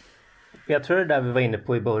alltså. Jag tror det där vi var inne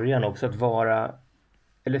på i början också,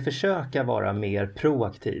 att försöka vara mer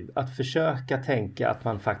proaktiv. Att försöka tänka att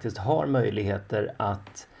man faktiskt har möjligheter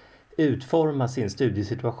att utforma sin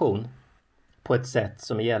studiesituation på ett sätt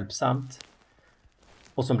som är hjälpsamt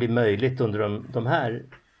och som blir möjligt under de här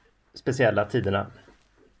speciella tiderna.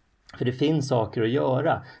 För det finns saker att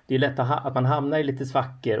göra. Det är lätt att man hamnar i lite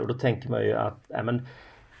svackor, och då tänker man ju att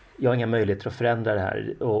jag har inga möjligheter att förändra det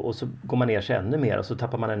här, och så går man ner sig ännu mer och så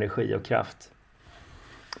tappar man energi och kraft.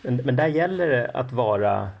 Men där gäller det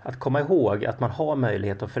att komma ihåg att man har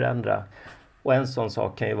möjlighet att förändra. Och en sån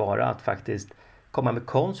sak kan ju vara att faktiskt komma med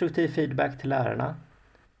konstruktiv feedback till lärarna.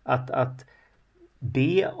 Att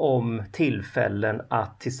be om tillfällen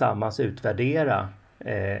att tillsammans utvärdera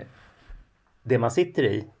det man sitter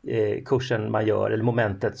i, kursen man gör eller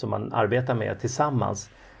momentet som man arbetar med tillsammans.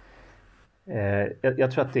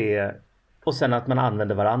 Jag tror att det är... Och sen att man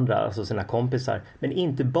använder varandra, alltså sina kompisar. Men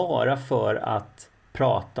inte bara för att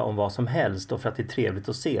prata om vad som helst och för att det är trevligt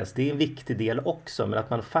att ses. Det är en viktig del också, men att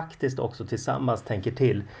man faktiskt också tillsammans tänker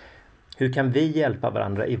till. Hur kan vi hjälpa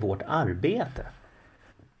varandra i vårt arbete?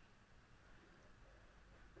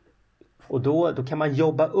 Och då kan man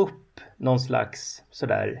jobba upp någon slags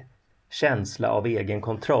sådär känsla av egen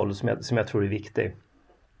kontroll som jag tror är viktig.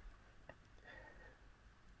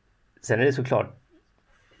 Sen är det såklart,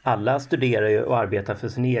 alla studerar ju och arbetar för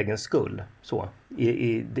sin egen skull. Så.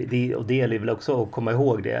 Och det gäller väl också att komma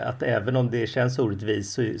ihåg det, att även om det känns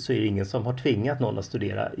orättvist så är det ingen som har tvingat någon att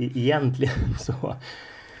studera egentligen. Så.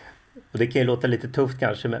 Och det kan ju låta lite tufft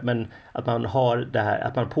kanske, men att man har det här,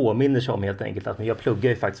 att man påminner sig om helt enkelt att jag pluggar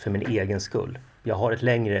ju faktiskt för min egen skull. Jag har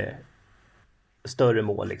ett större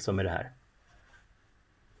mål liksom med det här.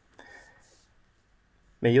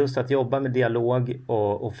 Men just att jobba med dialog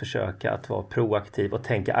och försöka att vara proaktiv och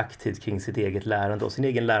tänka aktivt kring sitt eget lärande och sin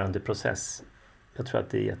egen lärandeprocess. Jag tror att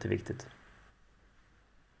det är jätteviktigt.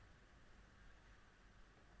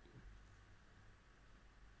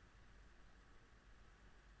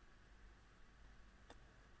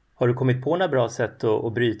 Har du kommit på några bra sätt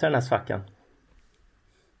att bryta den här svackan?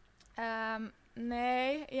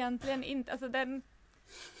 Nej, egentligen inte. Alltså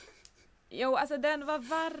den var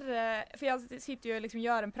värre, för jag sitter ju och liksom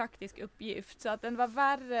gör en praktisk uppgift, så att den var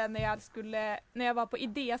värre när jag var på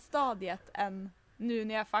idéstadiet än nu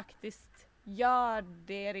när jag faktiskt gör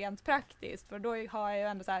det rent praktiskt. För då har jag ju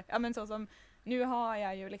ändå så här, ja men så som, nu har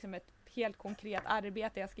jag ju liksom ett helt konkret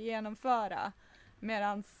arbete jag ska genomföra.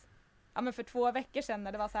 Medans, ja men för 2 veckor sedan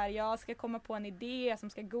när det var så här, jag ska komma på en idé som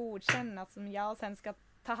ska godkännas, som jag sen ska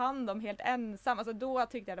ta hand om helt ensam. Alltså då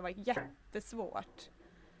tyckte jag det var jättesvårt.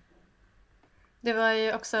 Det var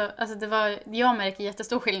ju också, alltså jag märker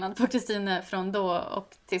jättestor skillnad på Kristine från då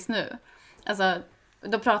och tills nu. Alltså,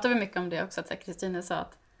 då pratade vi mycket om det också, att Kristine sa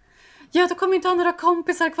att då kommer inte ha några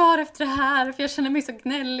kompisar kvar efter det här, för jag känner mig så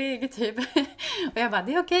gnällig, typ. Och jag bara,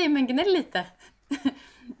 det är okej, men gnäll lite.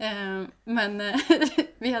 Men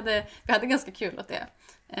vi hade ganska kul åt det.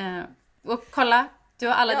 Och kolla, du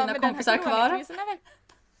har alla dina kompisar kvar.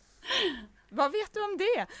 Vad vet du om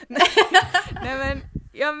det?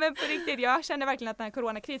 men på riktigt, jag känner verkligen att den här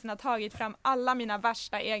coronakrisen har tagit fram alla mina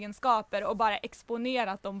värsta egenskaper och bara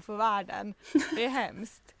exponerat dem för världen. Det är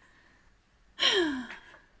hemskt.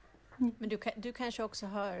 Men du kanske också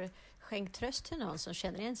har skänkt tröst till någon som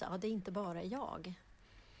känner igen sig. Ja, det är inte bara jag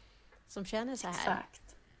som känner så här.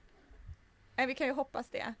 Exakt. Vi kan ju hoppas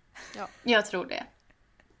det. Ja. Jag tror det.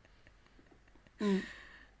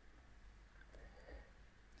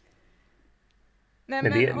 Nej,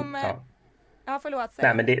 men Ja, förlåt.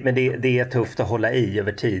 Nej, men det är tufft att hålla i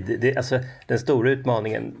över tid. Alltså, den stora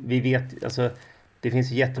utmaningen, vi vet, alltså, det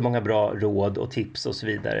finns jättemånga bra råd och tips och så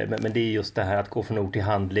vidare. Men det är just det här att gå från ord till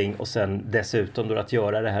handling och sen dessutom då att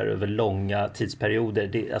göra det här över långa tidsperioder.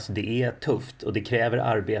 Det är tufft och det kräver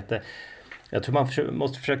arbete. Jag tror man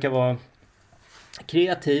måste försöka vara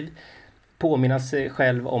kreativ, påminna sig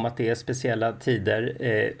själv om att det är speciella tider,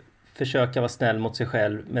 försöka vara snäll mot sig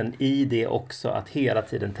själv, men i det också att hela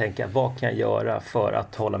tiden tänka, vad kan jag göra för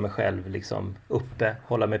att hålla mig själv liksom uppe,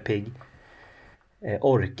 hålla mig pigg,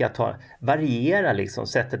 orka variera liksom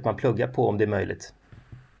sättet man pluggar på om det är möjligt.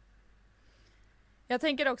 Jag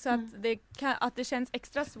tänker också att det känns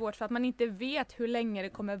extra svårt för att man inte vet hur länge det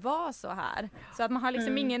kommer vara så här. Så att man har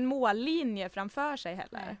liksom ingen mållinje framför sig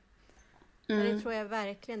heller. Men det tror jag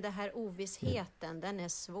verkligen, det här ovissheten, den är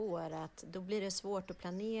svår. Då blir det svårt att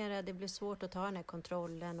planera, det blir svårt att ta den här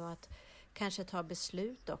kontrollen och att kanske ta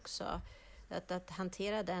beslut också. Att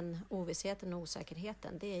hantera den ovissheten och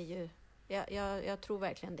osäkerheten, det är ju, jag tror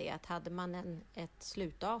verkligen det, att hade man ett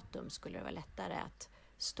slutdatum skulle det vara lättare att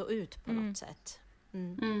stå ut på något sätt.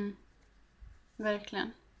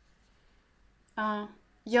 Verkligen.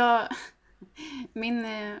 Ja,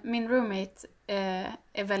 min roommate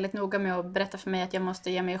är väldigt noga med att berätta för mig att jag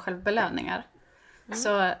måste ge mig själv belöningar.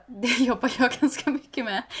 Så det jobbar jag ganska mycket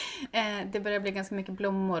med. Det börjar bli ganska mycket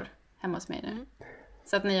blommor hemma hos mig nu.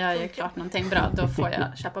 Så att när jag gör klart någonting bra, då får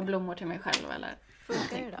jag köpa blommor till mig själv. Eller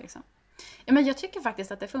funkar det då? Liksom. Ja, men jag tycker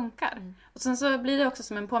faktiskt att det funkar. Och sen så blir det också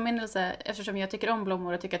som en påminnelse, eftersom jag tycker om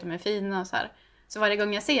blommor och tycker att de är fina och så här. Så varje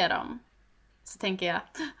gång jag ser dem så tänker jag,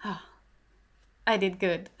 I did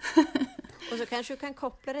good. Och så kanske du kan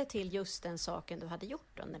koppla det till just den saken du hade gjort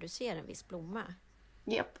då, när du ser en viss blomma.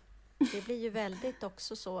 Japp. Det blir ju väldigt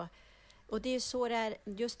också så. Och det är ju så det är,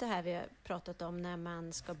 just det här vi har pratat om, när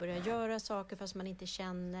man ska börja göra saker fast man inte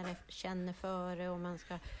känner för det och man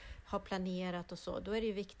ska ha planerat och så. Då är det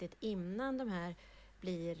ju viktigt innan de här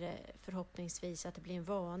blir förhoppningsvis att det blir en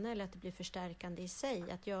vana eller att det blir förstärkande i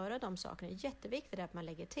sig att göra de sakerna. Det är jätteviktigt att man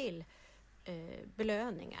lägger till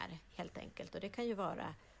belöningar helt enkelt. Och det kan ju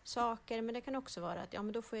vara saker, men det kan också vara att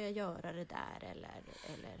men då får jag göra det där eller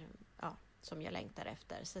som jag längtar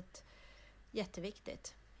efter. Så att,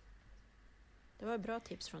 jätteviktigt. Det var ett bra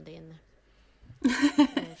tips från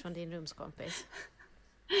din rumskompis.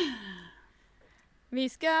 Vi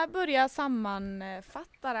ska börja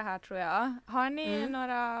sammanfatta det här, tror jag. Har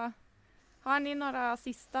ni några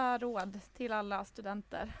sista råd till alla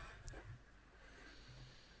studenter?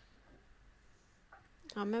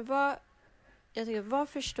 Ja, men var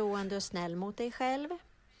förstående och snäll mot dig själv.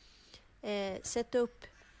 Sätt upp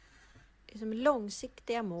liksom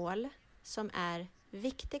långsiktiga mål som är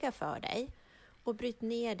viktiga för dig och bryt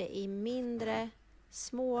ner det i mindre,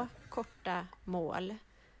 små, korta mål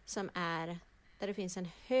som är där det finns en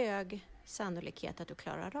hög sannolikhet att du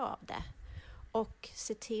klarar av det. Och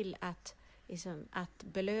se till att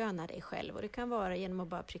belöna dig själv. Och det kan vara genom att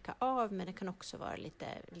bara pricka av, men det kan också vara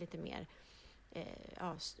lite mer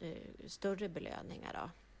större belöningar då.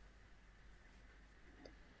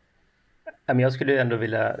 Jag skulle ändå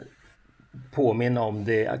vilja påminna om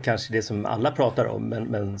det, kanske det som alla pratar om,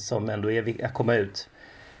 men som ändå är viktigt att komma ut.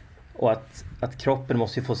 Och att kroppen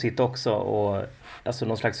måste ju få sitt också, och alltså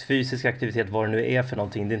någon slags fysisk aktivitet, vad det nu är för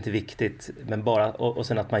någonting, det är inte viktigt, men bara, och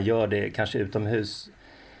sen att man gör det kanske utomhus.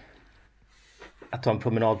 Att ta en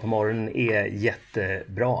promenad på morgonen är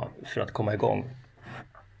jättebra för att komma igång.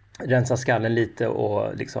 Rensa skallen lite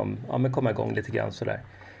och liksom, ja, men komma igång lite grann sådär.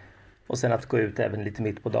 Och sen att gå ut även lite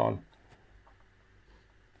mitt på dagen.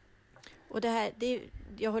 Och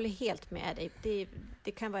jag håller helt med dig.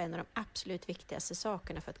 Det kan vara en av de absolut viktigaste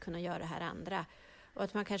sakerna för att kunna göra det här andra. Och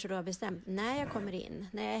att man kanske då har bestämt, när jag kommer in,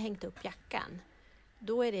 när jag har hängt upp jackan,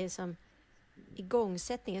 då är det som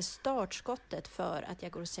igångsättningen, startskottet för att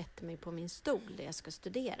jag går och sätter mig på min stol där jag ska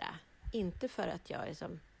studera. Inte för att jag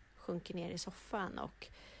liksom sjunker ner i soffan,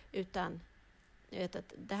 utan jag vet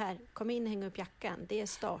att det här, kom in och häng upp jackan, det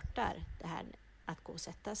startar det här att gå och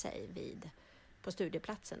sätta sig på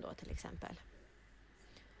studieplatsen då till exempel.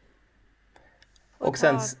 Och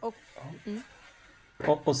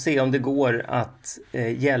se om det går att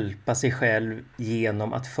hjälpa sig själv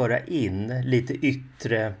genom att föra in lite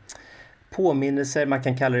yttre påminnelser, man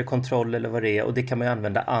kan kalla det kontroll eller vad det är, och det kan man ju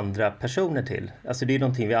använda andra personer till. Alltså det är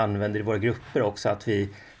någonting vi använder i våra grupper också, att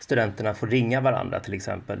studenterna får ringa varandra till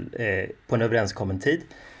exempel på en överenskommen tid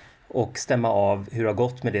och stämma av hur det har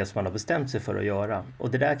gått med det som man har bestämt sig för att göra.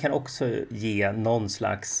 Och det där kan också ge någon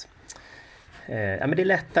slags men det är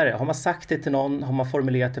lättare. Har man sagt det till någon, har man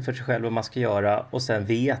formulerat det för sig själv vad man ska göra och sen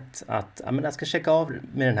vet att jag ska checka av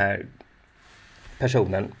med den här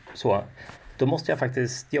personen, så då måste jag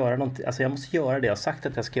faktiskt göra någonting. Alltså jag måste göra det jag har sagt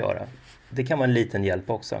att jag ska göra. Det kan vara en liten hjälp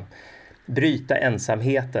också. Bryta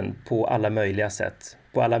ensamheten på alla möjliga sätt.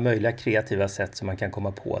 På alla möjliga kreativa sätt som man kan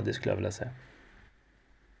komma på, det skulle jag vilja säga.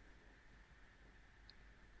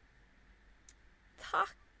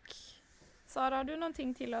 Tack! Sara, har du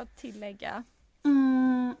någonting till att tillägga?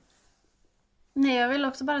 Nej, jag vill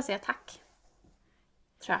också bara säga tack.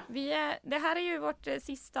 Tror jag. Det här är ju vårt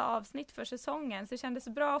sista avsnitt för säsongen, så det kändes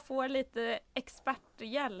bra att få lite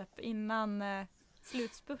experthjälp innan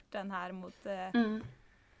slutspurten här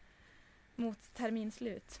mot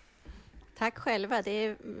terminslut. Tack själva, det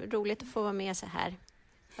är roligt att få vara med så här.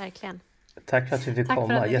 Verkligen. Tack för att vi fick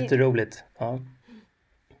komma, jätteroligt. Ja.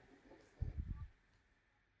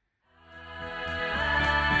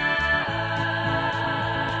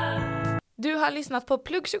 Du har lyssnat på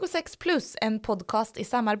Plugg 26 Plus, en podcast i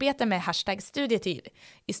samarbete med #studietid.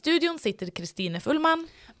 I studion sitter Kristine Fullman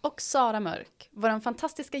och Sara Mörk. Vår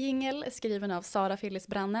fantastiska jingle är skriven av Sara Phyllis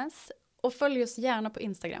Brannes, och följ oss gärna på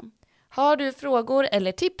Instagram. Har du frågor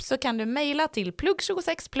eller tips så kan du mejla till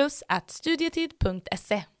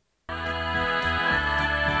plugg26plus@studietid.se.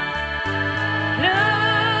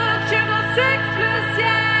 Plugg 26 plus,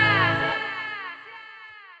 yeah!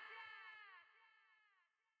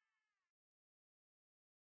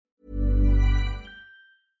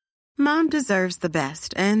 Mom deserves the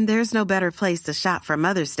best, and there's no better place to shop for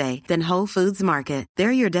Mother's Day than Whole Foods Market.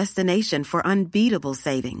 They're your destination for unbeatable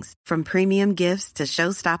savings, from premium gifts to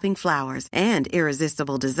show-stopping flowers and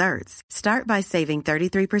irresistible desserts. Start by saving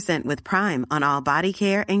 33% with Prime on all body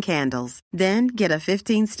care and candles. Then get a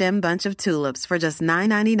 15-stem bunch of tulips for just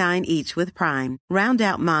 $9.99 each with Prime. Round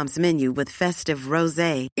out Mom's menu with festive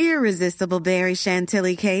rosé, irresistible berry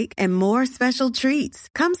chantilly cake, and more special treats.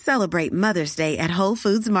 Come celebrate Mother's Day at Whole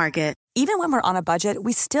Foods Market. Even when we're on a budget,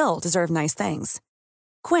 we still deserve nice things.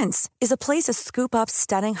 Quince is a place to scoop up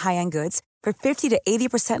stunning high-end goods for 50 to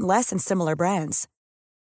 80% less than similar brands.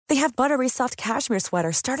 They have buttery soft cashmere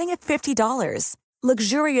sweaters starting at $50,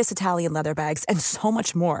 luxurious Italian leather bags, and so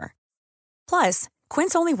much more. Plus,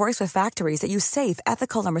 Quince only works with factories that use safe,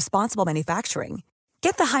 ethical, and responsible manufacturing.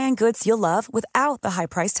 Get the high-end goods you'll love without the high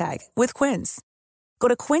price tag with Quince. Go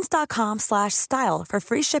to quince.com/style for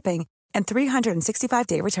free shipping and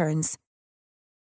 365-day returns.